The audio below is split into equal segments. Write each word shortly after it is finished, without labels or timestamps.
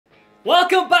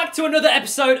Welcome back to another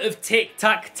episode of Tic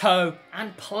Tac Toe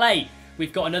and Play.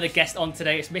 We've got another guest on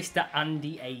today. It's Mr.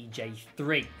 Andy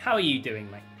AJ3. How are you doing,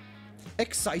 mate?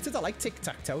 Excited. I like Tic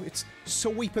Tac Toe. It's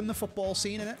sweeping the football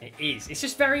scene, isn't it? It is. It's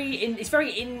just very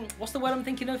what's the word I'm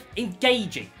thinking of?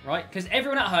 Engaging, right? Because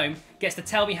everyone at home gets to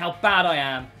tell me how bad I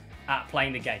am at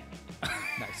playing the game.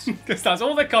 Nice. Because that's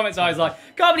all the comments I was like,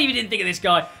 can't believe you didn't think of this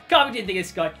guy. Can't believe you didn't think of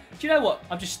this guy. Do you know what?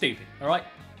 I'm just stupid, all right?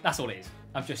 That's all it is.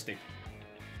 I'm just stupid.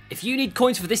 If you need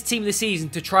coins for this team of the season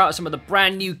to try out some of the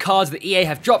brand new cards that EA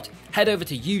have dropped, head over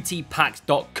to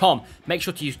utpacks.com. Make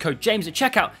sure to use code James at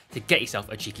checkout to get yourself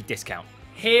a cheeky discount.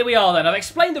 Here we are then. I've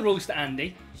explained the rules to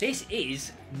Andy. This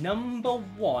is number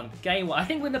one, game one. I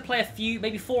think we're going to play a few,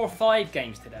 maybe 4 or 5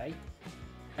 games today.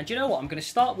 And do you know what? I'm going to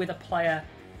start with a player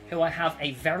who I have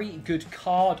a very good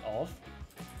card of.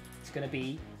 It's going to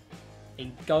be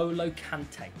N'Golo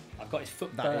Kante. I've got his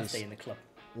birthday in the club.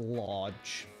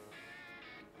 Large.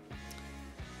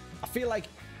 I feel like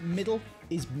middle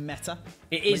is meta.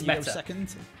 It is meta.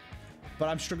 Second, but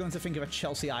I'm struggling to think of a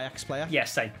Chelsea Ajax player.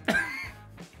 Yes, same.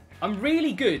 I'm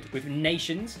really good with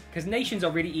nations, because nations are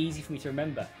really easy for me to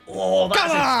remember. Oh,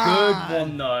 that's a good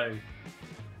one, though.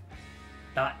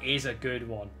 That is a good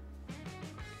one.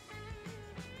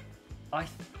 I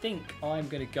think I'm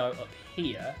going to go up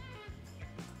here.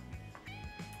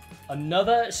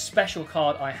 Another special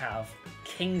card I have,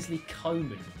 Kingsley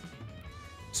Coman.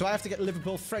 So I have to get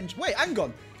Liverpool French. Wait, hang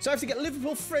on. So I have to get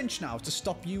Liverpool French now to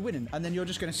stop you winning, and then you're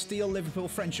just going to steal Liverpool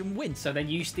French and win. So then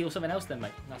you steal something else then,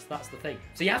 mate. That's the thing.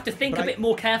 So you have to think a bit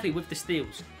more carefully with the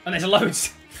steals. And there's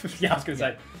loads. Yeah, I was going to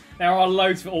say. There are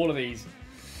loads for all of these.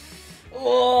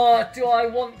 Oh, do I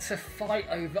want to fight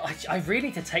over... I really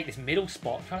need to take this middle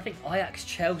spot. I'm trying to think Ajax,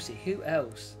 Chelsea. Who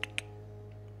else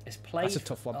has played That's a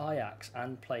tough one. for Ajax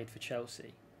and played for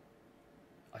Chelsea?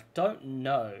 I don't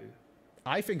know.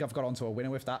 I think I've got onto a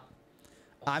winner with that.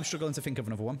 I'm struggling to think of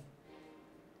another one.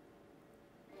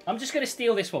 I'm just going to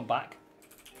steal this one back.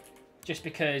 Just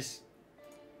because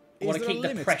I want to keep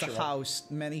the pressure on. Is there a limit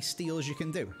to how many steals you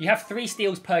can do? You have 3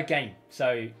 steals per game.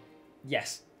 So,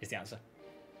 yes, is the answer.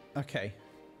 Okay.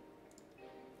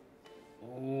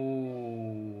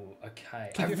 Ooh,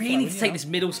 okay. I really need to take this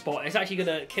middle spot. It's actually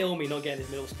going to kill me not getting this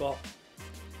middle spot.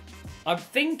 I'm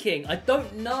thinking, I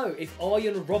don't know if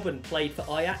Arjen Robben played for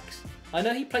Ajax. I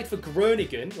know he played for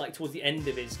Groningen, like towards the end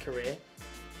of his career.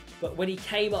 But when he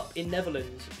came up in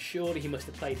Netherlands, surely he must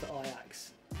have played for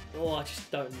Ajax. Oh, I just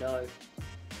don't know.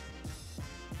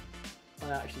 I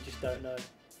actually just don't know.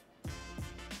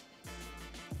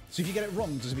 So if you get it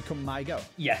wrong, does it become my go?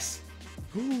 Yes.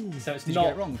 Ooh, so it's did not, you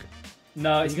get it wrong?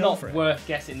 No, it's not worth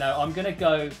guessing. No, I'm going to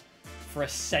go for a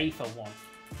safer one.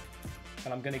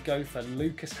 And I'm going to go for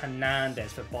Lucas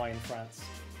Hernandez for Bayern France.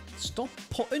 Stop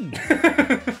putting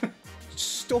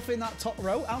stuff in that top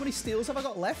row. How many steals have I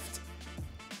got left?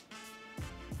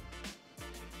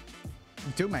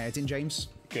 Do my head in, James.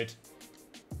 Good.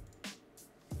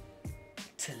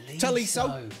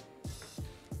 Tolisso.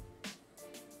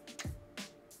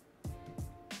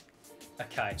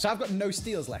 Okay. So I've got no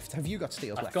steals left. Have you got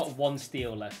steals left? I've got 1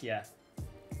 steal left, yeah.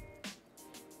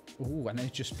 Ooh, and then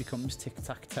it just becomes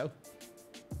tic-tac-toe.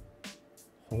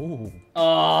 Ooh.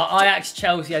 Oh, Ajax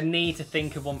Chelsea. I need to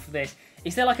think of one for this.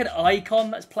 Is there like an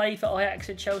icon that's played for Ajax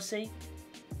and Chelsea?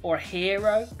 Or a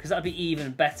hero? Because that would be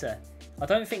even better. I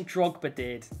don't think Drogba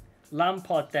did.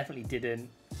 Lampard definitely didn't.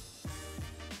 I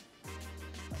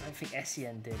don't think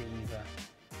Essien did either.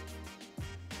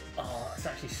 Oh, that's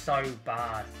actually so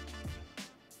bad.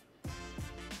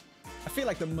 I feel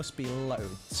like there must be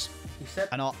loads. You said...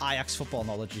 And our Ajax football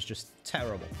knowledge is just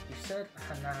terrible. You said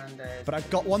Hernandez. But I've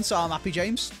got one, so I'm happy,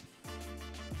 James.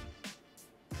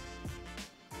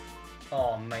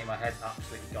 Oh, mate, my head's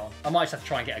absolutely gone. I might just have to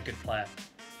try and get a good player.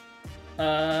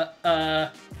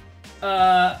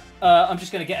 I'm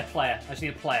just going to get a player. I just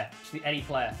need a player. Just need any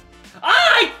player.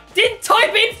 I didn't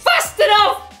type in fast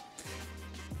enough!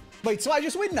 Wait, so I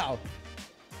just win now?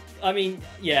 I mean,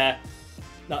 yeah.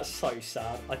 That's so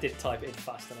sad. I did type it in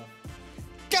fast enough.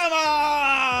 Come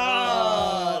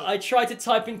on! I tried to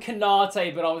type in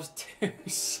Kanate, but I was too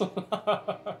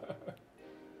slow.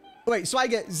 Wait, so I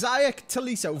get Ziyech,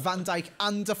 Tolisso, Van Dijk,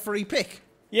 and a free pick?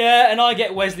 Yeah, and I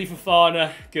get Wesley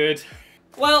Fofana. Good.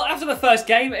 Well, after the first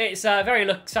game, it's a very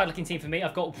sad-looking team for me.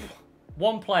 I've got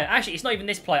 1 player. Actually, it's not even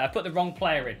this player. I put the wrong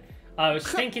player in. I was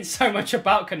thinking so much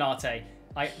about Kanate.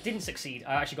 I didn't succeed.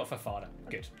 I actually got Fofana.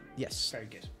 Good. Yes. Very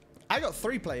good. I got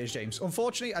 3 players, James.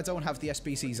 Unfortunately, I don't have the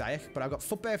SBC Ziyech, but I've got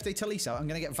Foot Birthday Tolisso. I'm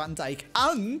going to get Van Dijk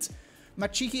and my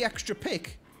cheeky extra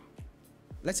pick.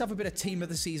 Let's have a bit of team of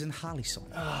the season, Harlison.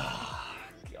 Oh,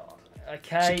 God.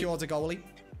 Okay. Secured a goalie.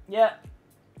 Yeah.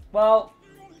 Well,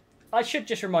 I should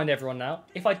just remind everyone now,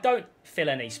 if I don't fill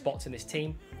any spots in this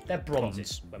team, they're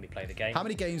bronzes when we play the game. How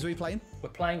many games are we playing? We're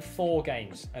playing 4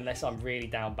 games, unless I'm really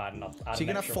down bad enough. So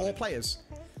you're going to have 4 players?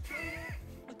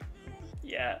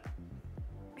 Yeah.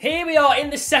 Here we are in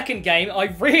the second game.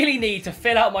 I really need to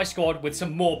fill out my squad with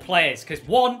some more players, because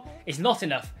 1 is not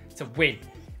enough to win.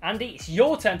 Andy, it's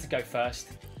your turn to go first.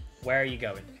 Where are you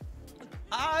going?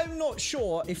 I'm not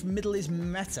sure if middle is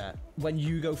meta when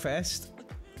you go first.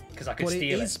 Because I could steal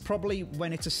it. But it is probably,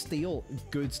 when it's a steal,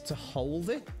 good to hold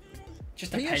it.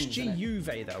 Just depends, PSG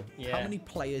Juve, though. Yeah. How many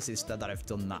players is there that have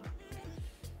done that?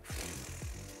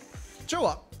 Do you know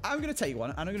what? I'm going to take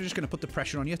one, and I'm just going to put the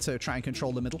pressure on you to try and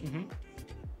control the middle. Mm-hmm.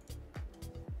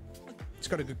 It's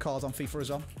got a good card on FIFA as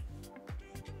well.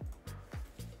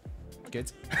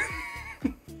 Good.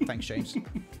 Thanks, James.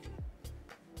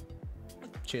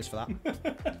 Cheers for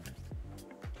that.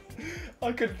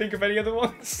 I couldn't think of any other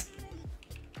ones.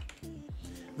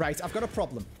 Right, I've got a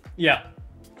problem. Yeah.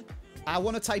 I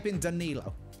want to type in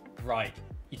Danilo. Right.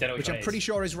 You don't know which I'm pretty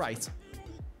sure is right.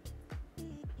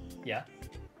 Yeah.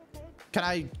 Can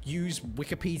I use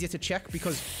Wikipedia to check?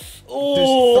 Because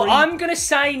oh, I'm going to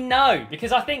say no.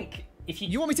 Because I think if you...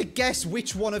 You want me to guess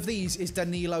which one of these is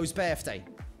Danilo's birthday?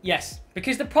 Yes.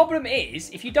 Because the problem is,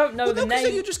 if you don't know the name...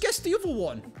 Then you just guessed the other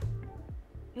one.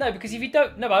 No, because if you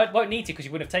don't... No, I won't need to because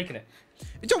you wouldn't have taken it.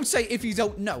 Don't say if you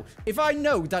don't know. If I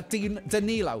know that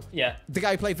Danilo, yeah, the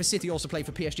guy who played for City, also played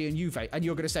for PSG and Juve, and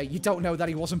you're going to say you don't know that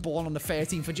he wasn't born on the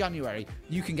 13th of January,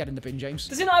 you can get in the bin, James.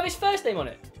 Does it not have his first name on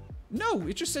it? No,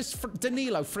 it just says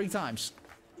Danilo 3 times.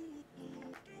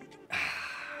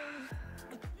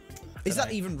 Is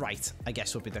that even right? I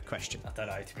guess would be the question. I don't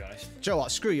know, to be honest. Do you know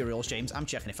what? Screw your rules, James. I'm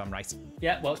checking if I'm right.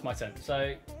 Yeah, well, it's my turn.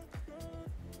 So...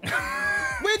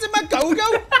 Where did my go?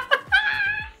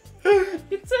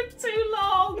 It took too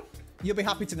long. You'll be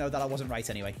happy to know that I wasn't right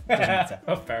anyway. Doesn't matter.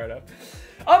 Oh, fair enough.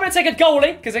 I'm going to take a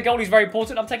goalie, because a goalie is very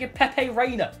important. I'm taking Pepe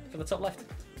Reina for the top left.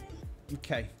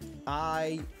 Okay.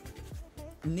 I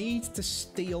need to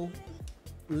steal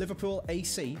Liverpool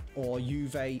AC or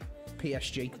Juve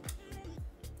PSG.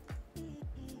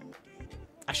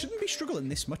 I shouldn't be struggling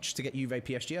this much to get Juve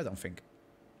PSG, I don't think.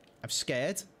 I'm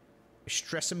scared. It's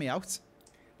stressing me out.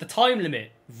 The time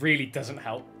limit really doesn't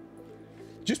help.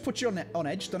 Just puts you on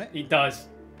edge, doesn't it? It does.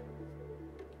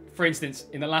 For instance,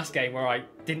 in the last game where I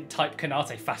didn't type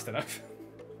Canate fast enough.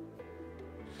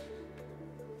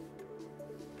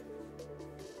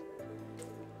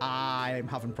 I'm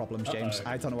having problems, James.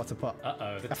 I don't know what to put.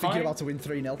 Uh-oh. I think you're about to win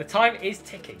 3-0. The time is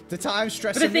ticking. The time's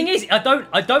stressing But the thing is, I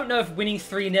don't know if winning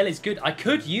 3-0 is good. I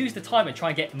could use the time and try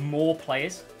and get more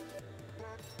players.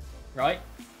 Right?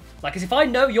 Like, because if I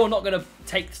know you're not going to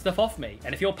take stuff off me,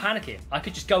 and if you're panicking, I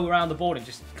could just go around the board and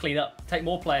just clean up, take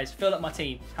more players, fill up my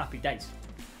team, happy days.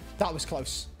 That was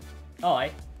close.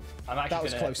 I'm actually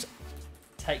going to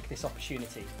take this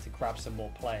opportunity to grab some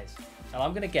more players. And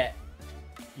I'm going to get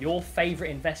your favourite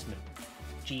investment,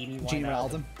 Genie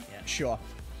Wijnaldum. Yeah. Sure.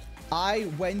 I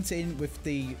went in with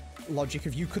the logic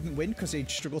of you couldn't win because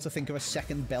he'd struggle to think of a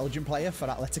second Belgian player for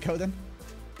Atletico then.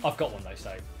 I've got one though,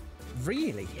 so...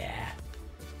 Really? Yeah.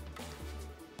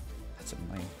 That's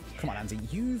annoying. Yeah. Come on, Andy.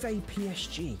 Juve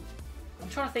PSG. I'm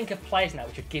trying to think of players now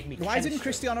which would give me Why chemistry. didn't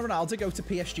Cristiano Ronaldo go to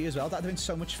PSG as well? That would have been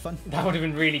so much fun. That would have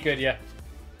been really good, yeah.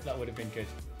 That would have been good.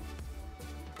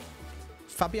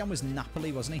 Fabian was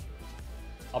Napoli, wasn't he?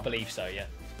 I believe so, yeah.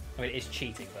 I mean, it is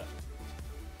cheating, but...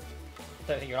 I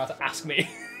don't think you're allowed to ask me.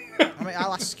 I mean,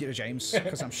 I'll ask you, James,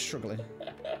 because I'm struggling.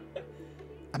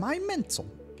 Am I mental?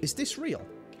 Is this real?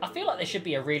 I feel like there should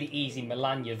be a really easy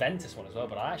Milan-Juventus one as well,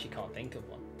 but I actually can't think of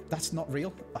one. That's not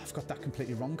real. I've got that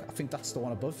completely wrong. I think that's the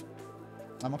one above.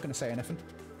 I'm not going to say anything.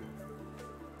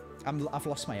 I've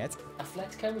lost my head.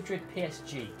 Atletico Madrid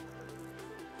PSG.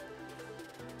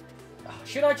 Oh,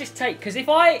 should I just take... Because if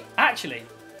I... Actually,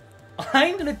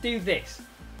 I'm going to do this.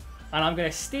 And I'm going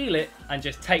to steal it and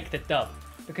just take the dub.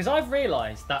 Because I've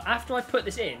realised that after I put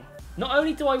this in, not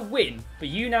only do I win, but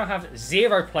you now have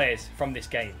 0 players from this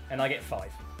game. And I get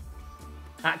 5.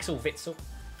 Axel Witsel.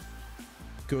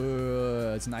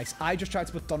 Good. Nice. I just tried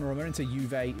to put Donnarumma into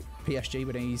Juve PSG,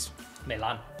 but he's...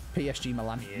 Milan. PSG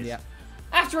Milan. Yeah.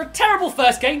 After a terrible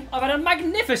first game, I've had a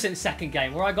magnificent second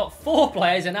game where I got 4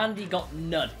 players and Andy got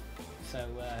none. So,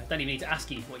 don't even need to ask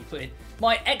you what you put in.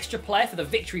 My extra player for the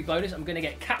victory bonus, I'm going to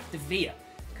get Capdevia.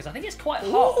 Because I think it's quite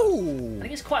hard. Ooh. I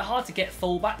think it's quite hard to get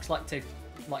fullbacks, to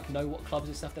know what clubs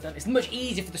and stuff they've done. It's much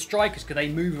easier for the strikers because they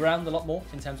move around a lot more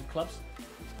in terms of clubs.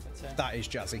 But, that is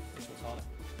jazzy. This one's harder.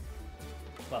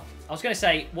 Well, I was going to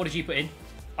say, what did you put in?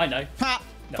 I know. Ha!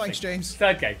 Nothing. Thanks, James.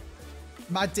 Third game.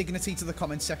 Mad dignity to the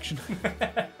comments section.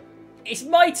 It's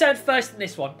my turn first in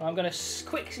this one. I'm going to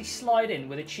quickly slide in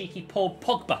with a cheeky Paul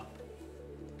Pogba.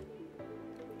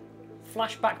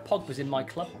 Flashback Pogba's in my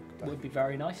club. Would be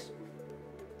very nice.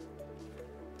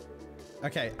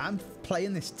 Okay, I'm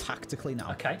playing this tactically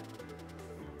now. Okay.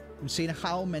 I'm seeing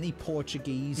how many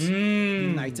Portuguese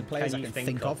United players I can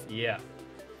think of. Yeah.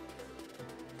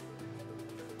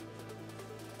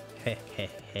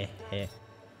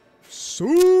 So.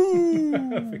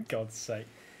 For God's sake.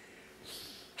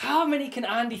 How many can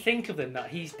Andy think of them that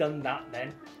he's done that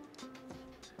then?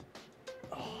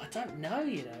 Oh, I don't know,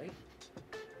 you know.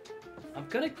 I'm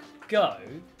going to go...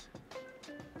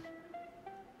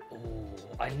 Oh,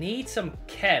 I need some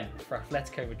chem for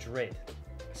Atletico Madrid.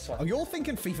 So Oh, you're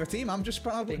thinking FIFA team. I'm just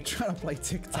trying to play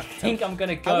Tic Tac. I think I'm going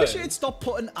to go... I wish you'd stop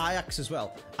putting Ajax as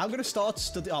well. I'm going to start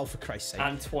studying... Oh, for Christ's sake.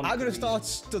 Antoine I'm going to Griezmann. start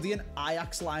studying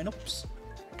Ajax lineups.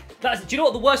 Do you know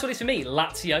what the worst one is for me?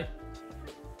 Lazio.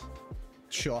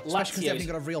 Sure. Especially because they haven't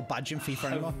even got a real badge in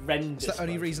FIFA anymore. Horrendous. It's the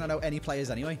only reason I know any players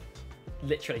anyway.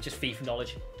 Literally, just FIFA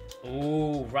knowledge.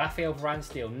 Ooh, Rafael Varane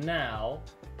steal. Now,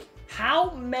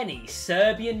 how many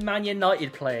Serbian Man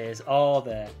United players are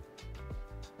there?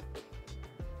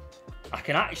 I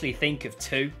can actually think of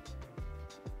 2.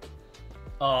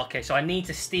 Oh, okay, so I need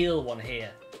to steal one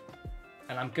here.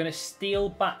 And I'm going to steal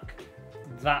back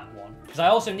that one. Because I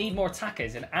also need more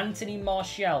attackers, and Anthony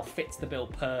Martial fits the bill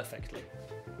perfectly.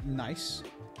 Nice.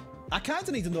 I kind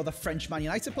of need another French Man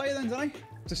United player then, don't I?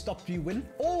 To stop you winning.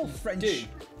 All French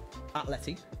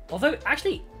Atleti. Although,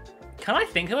 actually, can I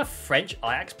think of a French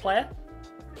Ajax player?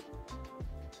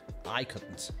 I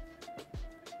couldn't.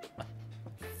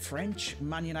 French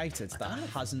Man United that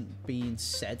hasn't been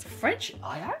said. French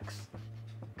Ajax?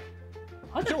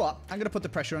 You know what? I'm going to put the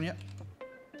pressure on you.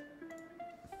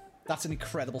 That's an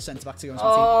incredible centre-back to go into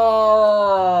my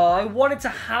Oh, I wanted to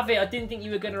have it. I didn't think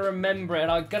you were going to remember it,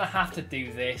 and I'm going to have to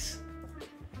do this.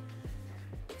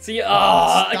 See,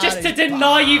 just to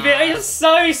deny you, it's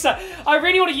so sad. I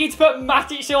really wanted you to put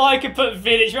Matic so I could put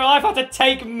Vidic, but I've had to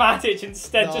take Matic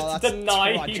instead just to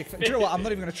deny you. Do you know what? I'm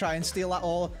not even going to try and steal that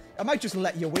all. I might just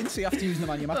let you win, so you have to use the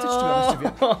Man Matic, to be honest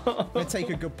with you. I'm going to take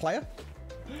a good player.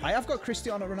 I have got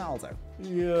Cristiano Ronaldo.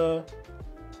 Yeah.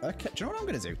 Okay, do you know what I'm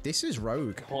going to do? This is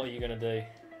rogue. What are you going to do?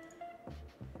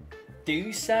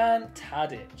 Dusan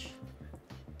Tadic.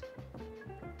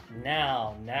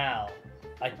 Now.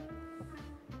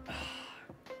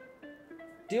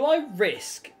 Do I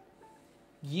risk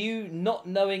you not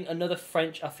knowing another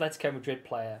French Atletico Madrid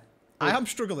player? I am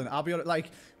struggling. I'll be honest. Like,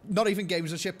 not even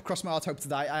gamesmanship. Cross my heart, hope to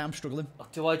die. I am struggling. Or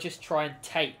do I just try and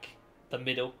take the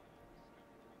middle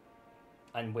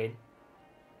and win?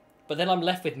 But then I'm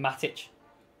left with Matic.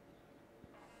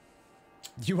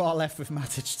 You are left with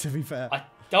Matic, to be fair.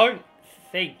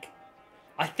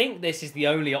 I think this is the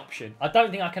only option. I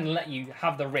don't think I can let you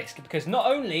have the risk, because not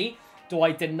only do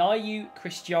I deny you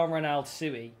Cristiano Ronaldo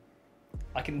Sui,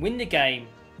 I can win the game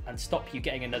and stop you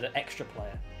getting another extra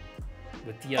player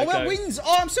with Diogo. Oh, that wins!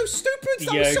 Oh, I'm so stupid!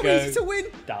 That was so easy to win!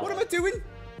 Dallo. What am I doing?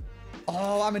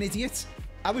 Oh, I'm an idiot.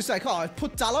 I was like, oh,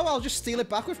 put Dallo, I'll just steal it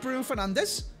back with Bruno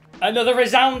Fernandes. Another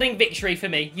resounding victory for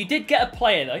me. You did get a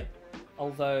player, though.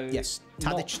 Although... Yes,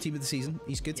 Tadic, team of the season.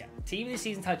 He's good. Yeah, team of the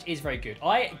season Tadic is very good.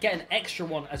 I get an extra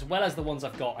one as well as the ones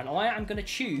I've got, and I am going to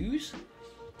choose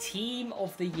Team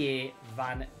of the Year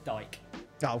Van Dijk.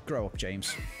 Oh, grow up,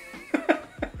 James.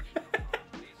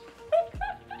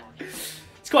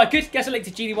 It's quite good. Guess a link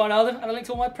to GD Wijnaldum and a link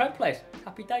to all my Prem players.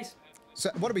 Happy days. So,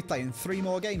 what are we playing? 3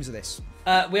 more games of this?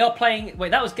 We are playing...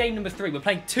 Wait, that was game number 3. We're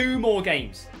playing 2 more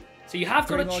games. So you have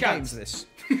got a chance. 3 more games of this.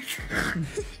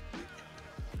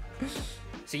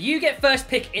 So you get first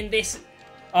pick in this...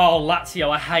 Oh,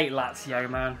 Lazio. I hate Lazio,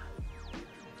 man.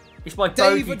 It's my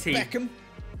bogey team. Beckham.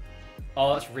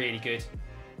 Oh, that's really good.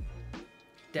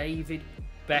 David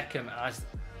Beckham as...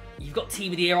 You've got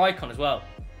Team of the Year icon as well.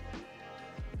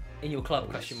 In your club,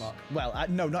 question mark. Well,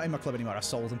 no, not in my club anymore. I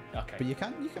sold him. Okay. But you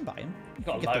can buy him. I've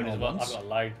got a loan as well. I've got a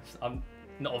loan. I'm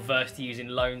not averse to using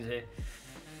loans here.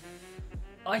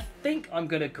 I think I'm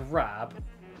going to grab...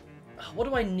 What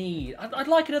do I need? I'd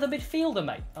like another midfielder,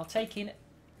 mate. I'll take in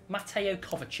Mateo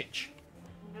Kovacic.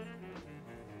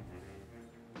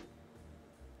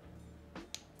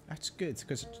 That's good,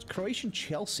 because Croatian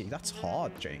Chelsea, that's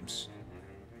hard, James.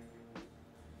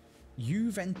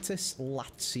 Juventus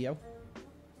Lazio.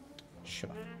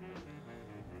 Shut up.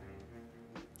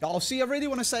 Oh, see, I really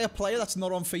want to say a player that's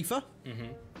not on FIFA.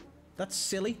 That's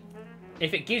silly.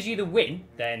 If it gives you the win,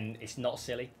 then it's not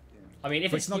silly. I mean,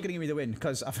 if it's not going to give me the win,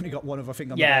 because I've only got one other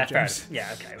thing on the board, James. Fair.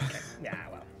 Yeah, okay. Yeah,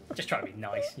 well, just try to be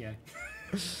nice, you know.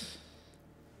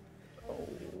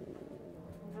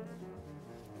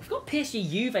 got PSG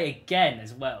Juve again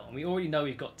as well, and we already know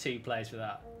we've got 2 players for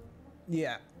that.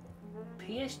 Yeah.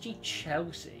 PSG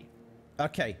Chelsea.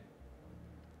 Okay.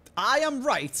 I am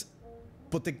right,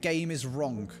 but the game is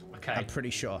wrong. Okay. I'm pretty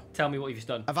sure. Tell me what you've just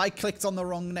done. Have I clicked on the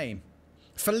wrong name?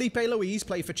 Felipe Luis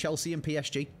played for Chelsea and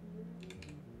PSG.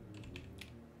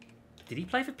 Did he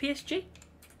play for PSG?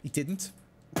 He didn't.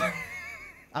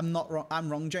 I'm not wrong. I'm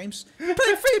wrong, James.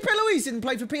 Felipe Luis didn't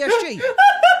play for PSG.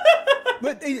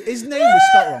 But his name was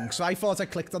spelled wrong, so I thought I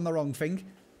clicked on the wrong thing.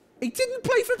 He didn't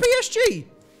play for PSG.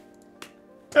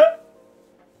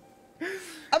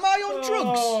 Am I on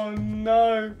drugs? Oh,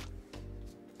 no.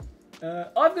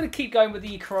 I'm going to keep going with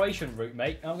the Croatian route,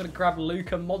 mate. I'm going to grab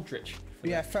Luka Modric.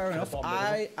 Yeah, fair enough.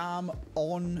 I am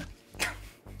on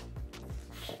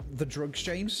the drugs,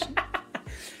 James.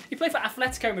 He played for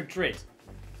Atletico Madrid.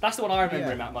 That's the one I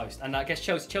remember him at most. And I guess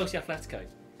Chelsea Atletico.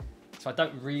 So I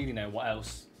don't really know what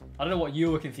else. I don't know what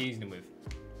you were confusing him with.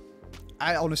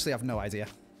 I honestly have no idea.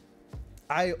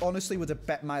 I honestly would have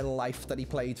bet my life that he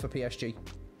played for PSG.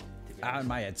 And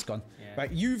my head's gone. Yeah.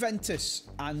 Right, Juventus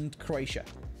and Croatia.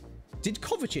 Did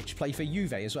Kovacic play for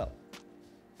Juve as well?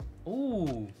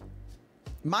 Ooh.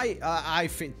 I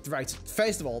think, right,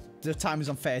 first of all, the time is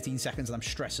on 13 seconds and I'm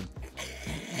stressing.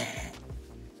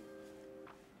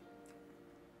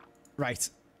 Right.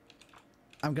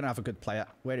 I'm going to have a good player.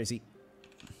 Where is he?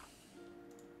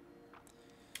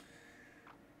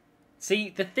 See,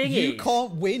 the thing is... You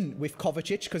can't win with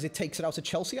Kovacic because it takes it out of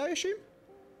Chelsea, I assume?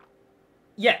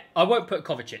 Yeah, I won't put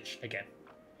Kovacic again.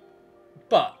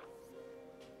 But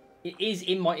it is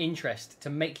in my interest to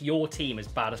make your team as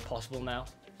bad as possible now.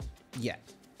 Yeah.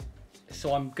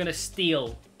 So I'm going to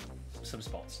steal some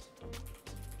spots.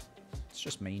 It's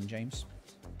just mean, James.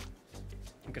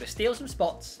 I'm going to steal some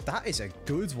spots. That is a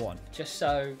good one. Just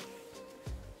so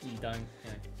you don't,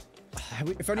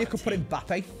 If only I could put in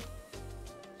Mbappe.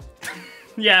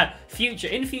 Yeah,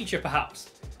 in future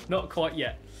perhaps. Not quite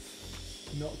yet.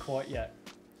 Not quite yet.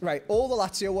 Right, all the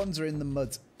Lazio ones are in the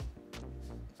mud.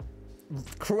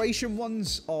 Croatian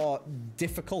ones are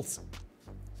difficult.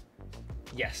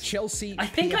 Yes. Chelsea, I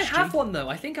think PSG. I have one, though.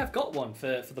 I think I've got one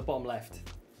for the bottom left.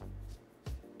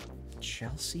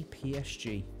 Chelsea,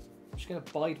 PSG. I'm just going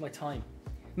to bide my time.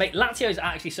 Mate, Lazio is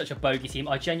actually such a bogey team.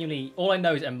 I genuinely... All I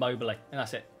know is Immobile, and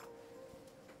that's it.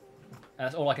 And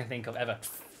that's all I can think of ever.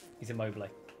 He's Immobile.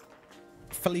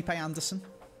 Felipe Anderson.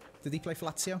 Did he play for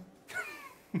Lazio?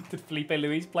 Did Felipe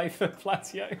Luis play for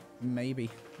Lazio? Maybe.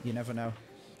 You never know.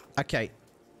 Okay.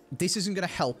 This isn't going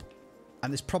to help.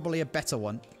 And there's probably a better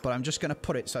one. But I'm just going to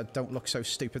put it so I don't look so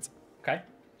stupid. Okay.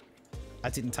 I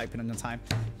didn't type it in the time.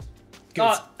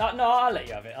 Good. No, I'll let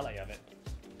you have it. I'll let you have it.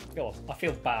 Go on. I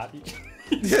feel bad.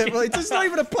 Yeah, well, it's not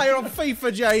even a player on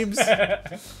FIFA, James.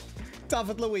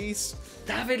 David Luiz.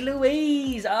 David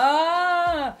Luiz.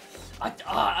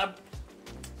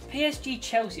 PSG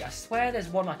Chelsea. I swear there's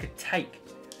one I could take.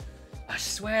 I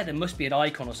swear there must be an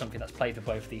icon or something that's played for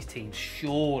both of these teams.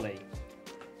 Surely.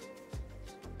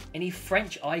 Any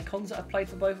French icons that have played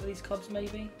for both of these clubs,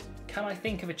 maybe? Can I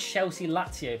think of a Chelsea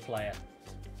Lazio player?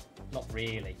 Not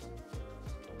really.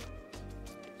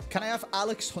 Can I have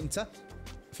Alex Hunter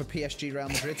for PSG Real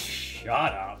Madrid?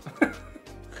 Shut up.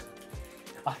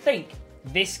 I think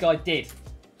this guy did.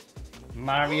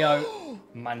 Mario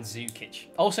Mandzukic.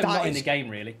 Also not in the game,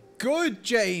 really. Good,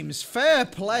 James. Fair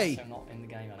play. Also not in the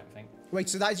game, I don't think. Wait,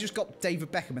 so that just got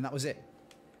David Beckham and that was it?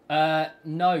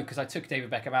 No, because I took David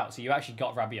Beckham out, so you actually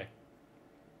got Rabiot.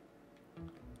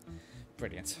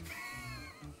 Brilliant.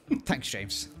 Thanks,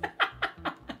 James.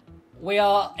 We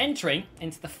are entering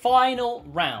into the final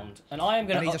round, and I am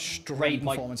going to upgrade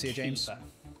my performance here, James. keeper.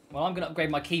 Well, I'm going to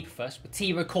upgrade my keeper first with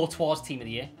Thibaut Courtois' team of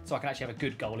the year, so I can actually have a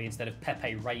good goalie instead of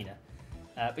Pepe Reina.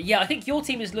 But yeah, I think your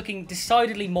team is looking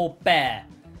decidedly more bare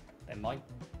than mine.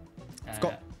 I've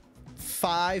got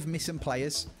 5 missing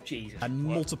players. Jesus. And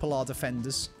multiple are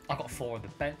defenders. I've got 4 on the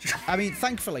bench. I mean,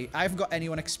 thankfully, I haven't got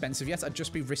anyone expensive yet. I'd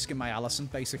just be risking my Allison,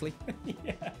 basically.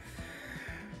 Yeah.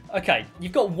 Okay,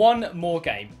 you've got one more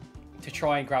game to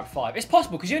try and grab 5. It's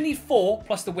possible, because you only need 4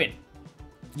 plus the win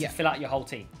to fill out your whole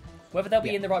team. Whether they'll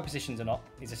be in the right positions or not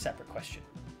is a separate question.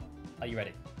 Are you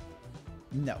ready?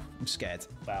 No, I'm scared.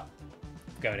 Well,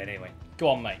 go ahead anyway. Go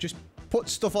on, mate. Just put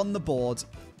stuff on the board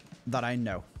that I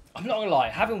know. I'm not going to lie.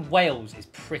 Having Wales is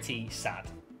pretty sad.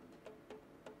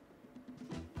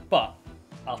 But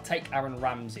I'll take Aaron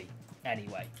Ramsey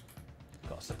anyway.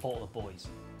 Got to support the boys.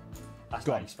 That's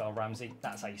how you spell Ramsey.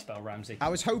 That's how you spell Ramsey. I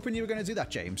was hoping you were going to do that,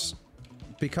 James.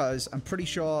 Because I'm pretty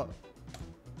sure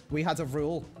we had a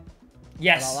rule.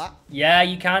 Yes. About that. Yeah,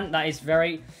 you can. That is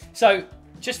very... So,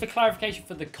 just for clarification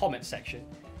for the comment section,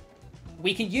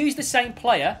 we can use the same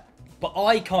player But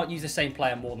I can't use the same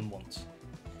player more than once.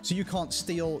 So you can't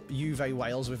steal Juve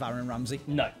Wales with Aaron Ramsey?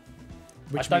 No.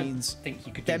 Which I don't means think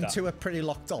you could do them that. two are pretty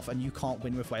locked off and you can't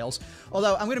win with Wales.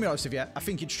 Although, I'm going to be honest with you, I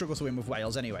think you'd struggle to win with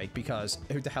Wales anyway, because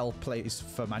who the hell plays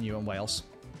for Man U and Wales?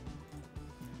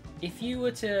 If you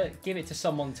were to give it to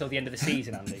someone until the end of the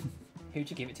season, Andy, who'd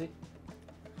you give it to?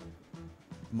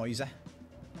 Moise.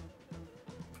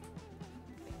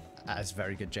 That is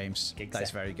very good, James. Giggsy. That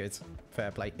is very good.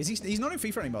 Fair play. Is he's not in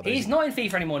FIFA anymore, though, He's is he? not in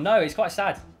FIFA anymore, no. It's quite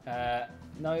sad.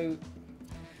 No...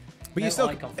 But no you still,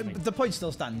 icon for me. the point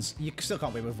still stands. You still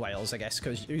can't win with Wales, I guess,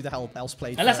 because who the hell else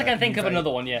played? Unless I can think of another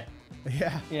one, yeah.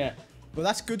 Yeah. Yeah. Well,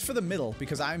 that's good for the middle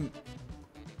because I'm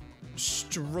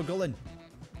struggling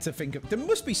to think of. There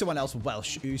must be someone else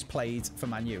Welsh who's played for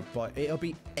Man U, but it'll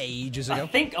be ages ago. I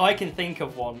think I can think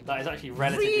of one that is actually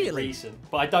relatively Really? recent,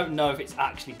 but I don't know if it's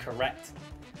actually correct.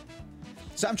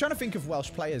 So I'm trying to think of Welsh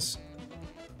players,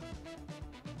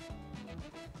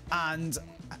 and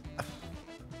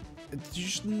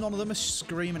just none of them are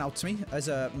screaming out to me as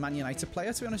a Man United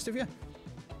player, to be honest with you.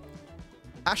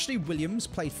 Ashley Williams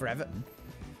played for Everton.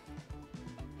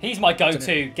 He's my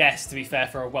go-to guess, to be fair,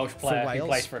 for a Welsh player who Wales,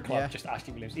 plays for a club, yeah. just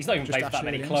Ashley Williams. He's not even Just played for that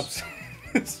Ashley many Williams.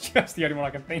 clubs. It's just the only one I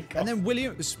can think of. And then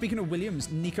Williams, speaking of Williams,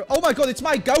 Nico. Oh my god, it's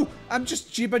my go! I'm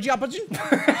just jibber jabbering.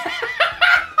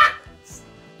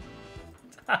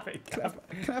 Have it, Can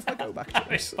I have my go back, have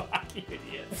James? it back, you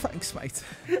idiot. Thanks, mate.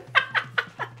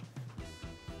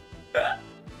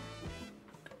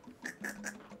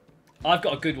 I've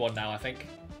got a good one now, I think.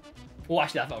 Oh,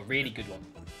 actually, I've got a really good one.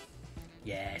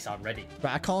 Yes, I'm ready.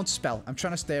 Right, I can't spell. I'm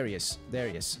trying to. There he is. There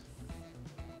he is.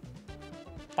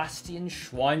 Bastian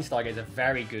Schweinsteiger is a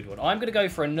very good one. I'm going to go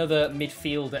for another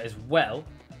midfielder as well.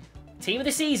 Team of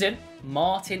the season,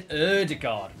 Martin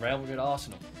Ødegaard, Real Madrid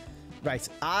Arsenal. Right,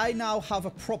 I now have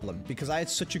a problem because I had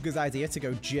such a good idea to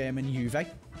go German Juve.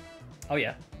 Oh,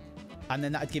 yeah. And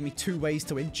then that'd give me two ways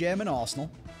to win. German Arsenal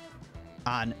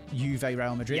and Juve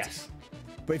Real Madrid. Yes.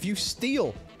 But if you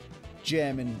steal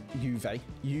German Juve,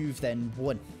 you've then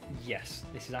won. Yes,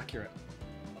 this is accurate.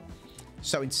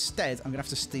 So instead, I'm going to have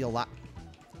to steal that.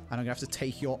 And I'm going to have to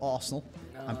take your Arsenal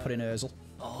and put in Ozil.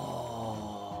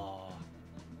 Oh.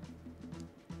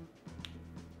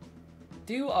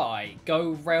 Do I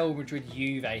go Real Madrid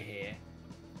Juve here?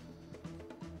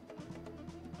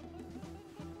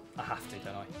 I have to,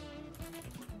 don't I?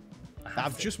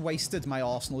 I've just wasted my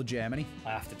Arsenal Germany.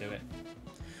 I have to do it.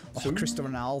 Oh, Cristiano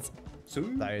Ronaldo.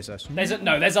 There is a...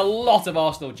 There's a lot of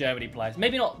Arsenal Germany players.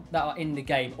 Maybe not that are in the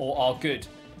game or are good,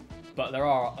 but there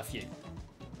are a few.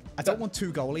 I don't want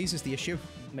two goalies is the issue.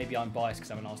 Maybe I'm biased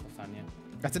because I'm an Arsenal fan, yeah.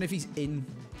 I don't know if he's in...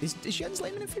 Is Jens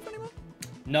Lehmann in FIFA anymore?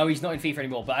 No, he's not in FIFA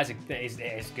anymore, but it is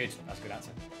good. That's a good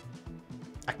answer.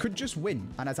 I could just win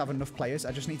and I'd have enough players.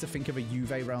 I just need to think of a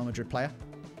Juve Real Madrid player.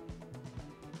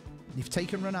 You've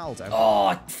taken Ronaldo. Oh,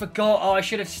 I forgot. Oh, I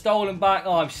should have stolen back.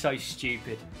 Oh, I'm so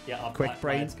stupid. Yeah, Quick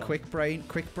brain, quick brain,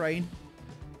 quick brain.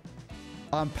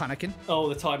 I'm panicking. Oh,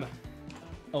 the timer.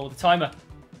 Oh, the timer.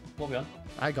 What are we on?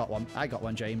 I got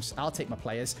one, James. I'll take my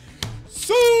players.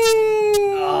 So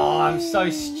Oh, I'm so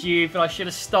stupid. I should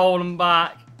have stolen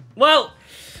back. Well,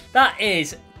 that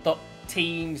is the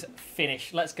teams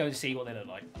finish. Let's go and see what they look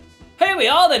like. Here we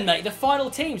are then, mate. The final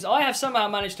teams. I have somehow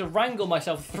managed to wrangle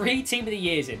myself 3 Team of the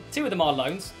Years in. 2 of them are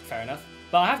loans. Fair enough.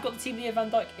 But I have got the Team of the Year Van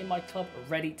Dijk in my club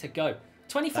ready to go.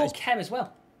 24 Chem as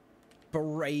well.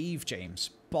 brave,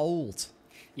 James. Bold.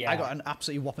 Yeah. I got an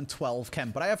absolutely whopping 12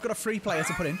 Chem, but I have got a free player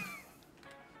to put in.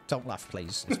 Don't laugh,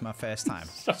 please. It's my first time.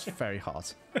 It's very hard.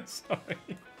 Sorry.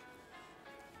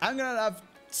 I'm going to have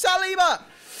Saliba.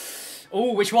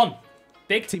 Oh, which one?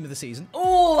 Big? Team of the season.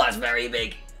 Oh, that's very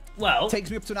big. Well. Takes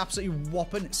me up to an absolutely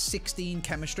whopping 16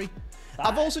 chemistry.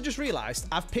 I've also just realised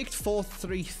I've picked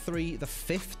 4-3-3 the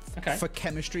 5th for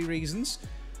chemistry reasons.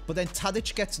 But then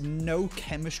Tadic gets no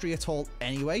chemistry at all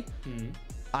anyway.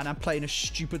 And I'm playing a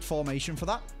stupid formation for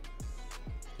that.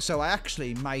 So I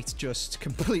actually might just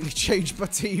completely change my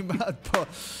team. But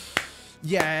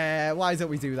yeah, why don't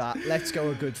we do that? Let's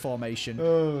go a good formation.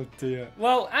 Oh dear.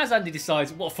 Well, as Andy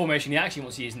decides what formation he actually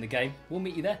wants to use in the game, we'll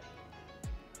meet you there.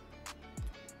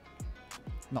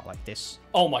 Not like this.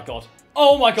 Oh my god.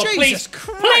 Oh my god, Jesus please.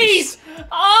 Christ. Please!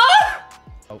 Ah!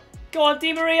 Oh. Go on,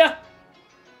 Di Maria.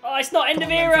 Oh, it's not end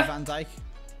of era. Van Dijk.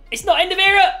 It's not end of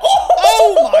era.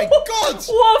 Oh my god!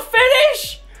 What a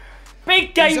finish!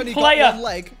 Big game He's only player. got one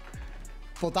leg.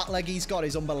 But that leg he's got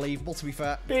is unbelievable, to be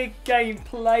fair. Big game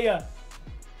player.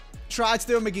 Tried to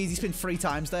do a McGeezy spin 3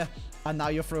 times there. And now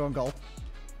you're through on goal.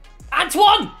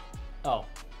 Antoine! Oh.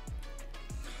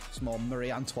 It's more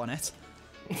Marie Antoinette.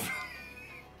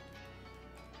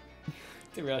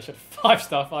 Didn't realise I had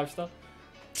 5-star, 5-star.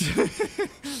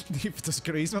 Neither does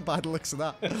Griezmann by the looks of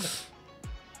that.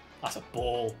 That's a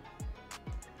ball.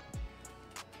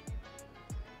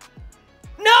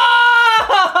 No!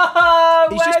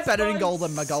 He's Where's just better in my goal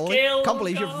than my goalie. skill Can't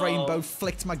believe you've goal? rainbow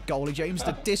flicked my goalie, James.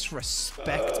 The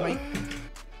disrespect, mate.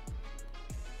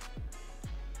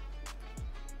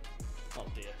 Oh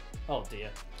dear. Oh dear.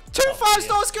 Two Oh,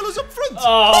 five-star skillers up front.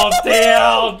 Oh dear,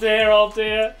 oh dear, oh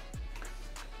dear.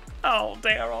 Oh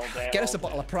dear, oh dear. Get us oh a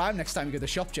bottle of Prime next time you go to the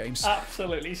shop, James. dear.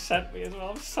 Absolutely sent me as well.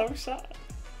 I'm so sad.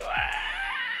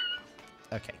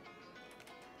 Okay.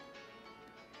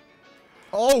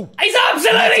 Oh! He's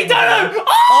absolutely done it!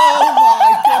 Oh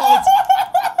my god!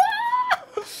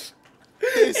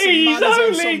 This He's man is on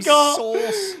only some got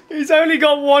sauce. He's only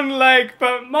got one leg,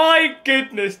 but my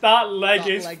goodness, that leg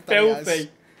is leg that he has.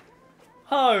 filthy.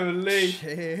 Holy.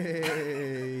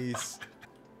 Jeez.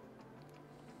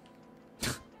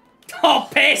 Oh,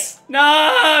 piss!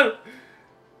 No!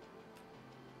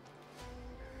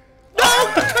 No!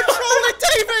 Control it,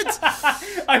 David!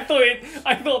 I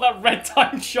thought that red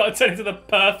time shot turned into the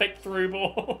perfect through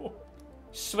ball.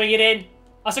 Swing it in.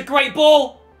 That's a great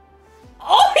ball.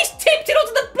 Oh, he's tipped it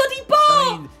onto the bloody bar.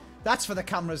 I mean, that's for the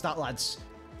cameras, that, lads.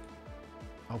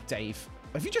 Oh, Dave.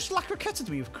 Have you just lacroquetted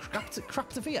me with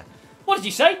Craptavia? What did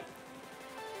you say?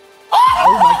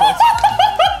 Oh my god.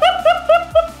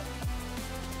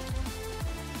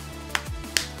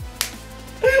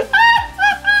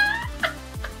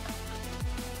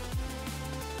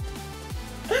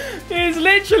 He's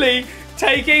literally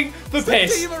taking the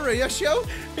piss. Di Maria show?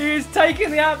 He is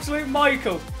taking the absolute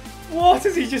Michael. What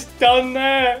has he just done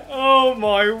there? Oh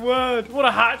my word. What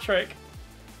a hat trick.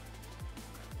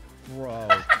 Bro.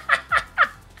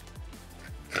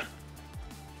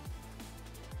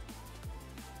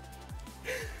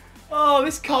 Oh,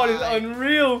 this card is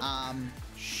unreal.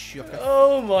 Shook.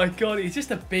 Oh my god, he's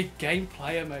just a big game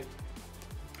player, mate.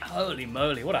 Holy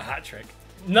moly, what a hat trick.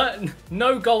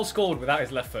 No goal scored without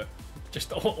his left foot.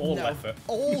 Just all No. left foot.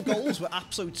 All goals were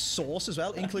absolute sauce as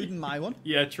well, including my one.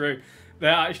 Yeah, true.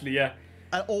 They're actually, yeah.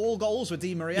 And all goals were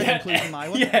Di Maria, Yeah, including my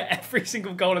one. Yeah, every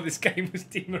single goal of this game was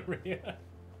Di Maria.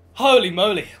 Holy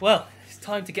moly. Well, it's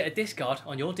time to get a discard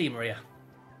on your Di Maria.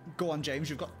 Go on, James.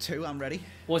 You've got two. I'm ready.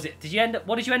 What was it?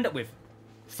 What did you end up with?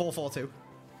 4-4-2.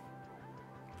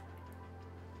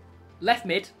 Left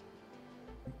mid,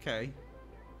 Okay.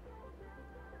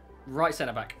 right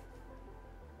centre back.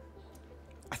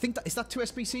 I think that is that two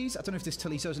SBCs. I don't know if this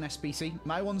Toliso's an SBC.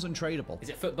 My one's untradeable. Is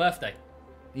it foot birthday?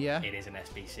 Yeah. It is an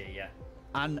SBC, yeah.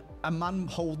 And a man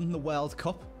holding the World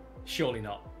Cup. Surely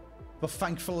not. But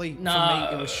thankfully No. for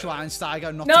me, it was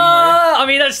Schweinsteiger, not No! Di Maria. I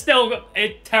mean, that's still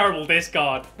a terrible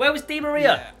discard. Where was Di Maria?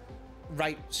 Yeah.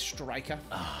 Right striker.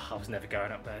 Oh, I was never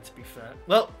going up there, to be fair.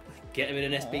 Well, get him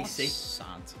in an SBC. Sad.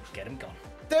 Get him gone.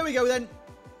 There we go then.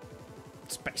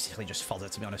 It's basically just fodder,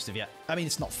 to be honest with you. I mean,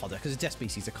 it's not fodder because it's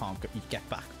SBCs I can't get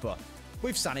back, but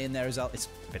with Sani in there as well, it's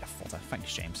a bit of fodder.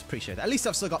 Thanks, James. Appreciate it. At least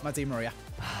I've still got my Di Maria.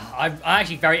 I'm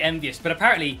actually very envious, but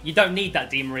apparently you don't need that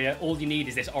Di Maria. All you need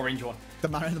is this orange one. The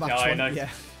man in the match No, I one. know. Yeah.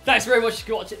 Thanks very much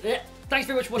for watching. Thanks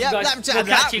very much for watching, Yeah, guys. We'll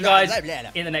catch you guys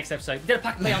in the next episode. We did a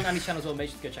pack play on Andy's channel as well. Make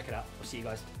sure to go check it out. We'll see you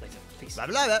guys later. Peace. Blah,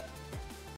 blah, blah.